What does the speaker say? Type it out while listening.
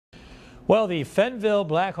Well, the Fennville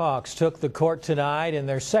Blackhawks took the court tonight in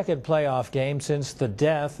their second playoff game since the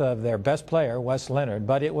death of their best player, Wes Leonard.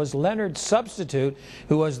 But it was Leonard's substitute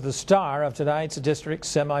who was the star of tonight's district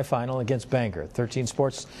semifinal against Bangor. 13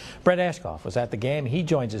 Sports' Brett Ashkoff was at the game. He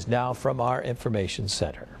joins us now from our information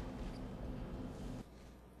center.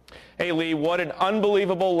 Hey Lee, what an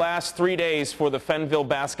unbelievable last 3 days for the Fennville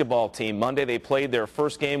basketball team. Monday they played their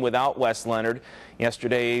first game without Wes Leonard.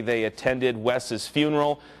 Yesterday they attended Wes's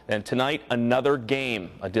funeral. And tonight another game,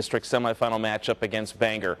 a district semifinal matchup against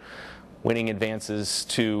Bangor. Winning advances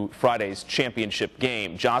to Friday's championship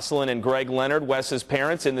game. Jocelyn and Greg Leonard, Wes's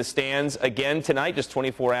parents, in the stands again tonight, just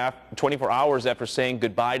 24 hours after saying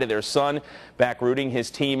goodbye to their son, back rooting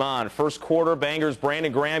his team on. First quarter, Bangor's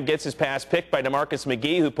Brandon Graham gets his pass picked by DeMarcus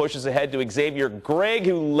McGee, who pushes ahead to Xavier Gregg,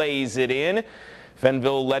 who lays it in.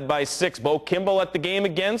 Fennville led by 6. Bo Kimball at the game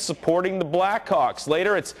again, supporting the Blackhawks.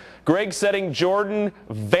 Later, it's Greg setting Jordan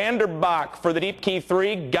Vanderbach for the deep key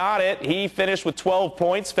 3. Got it. He finished with 12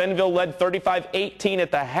 points. Fennville led 35-18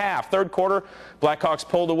 at the half. Third quarter, Blackhawks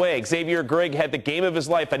pulled away. Xavier Gregg had the game of his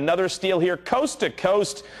life. Another steal here, coast to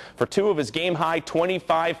coast, for 2 of his game-high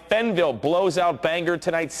 25. Fennville blows out Bangor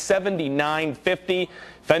tonight 79-50.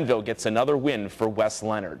 Fennville gets another win for Wes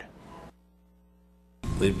Leonard.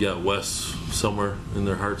 They've got Wes somewhere in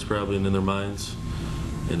their hearts probably and in their minds.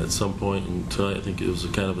 And at some point in tonight, I think it was a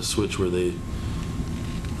kind of a switch where I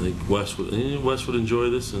think Wes would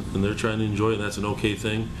enjoy this, and they're trying to enjoy it, and that's an okay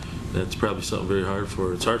thing. That's probably something very hard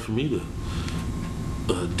for. It's hard for me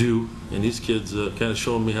to do, and these kids kind of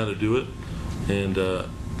showing me how to do it. And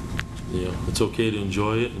you know, it's okay to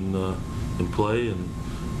enjoy it and play, and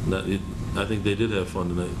I think they did have fun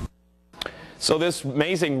tonight. So this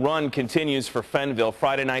amazing run continues for Fennville.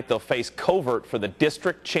 Friday night they'll face Covert for the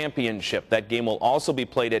district championship. That game will also be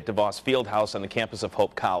played at DeVos Fieldhouse on the campus of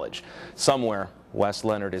Hope College. Somewhere, Wes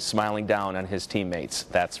Leonard is smiling down on his teammates,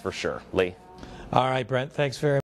 that's for sure. Lee? All right, Brent, thanks very much.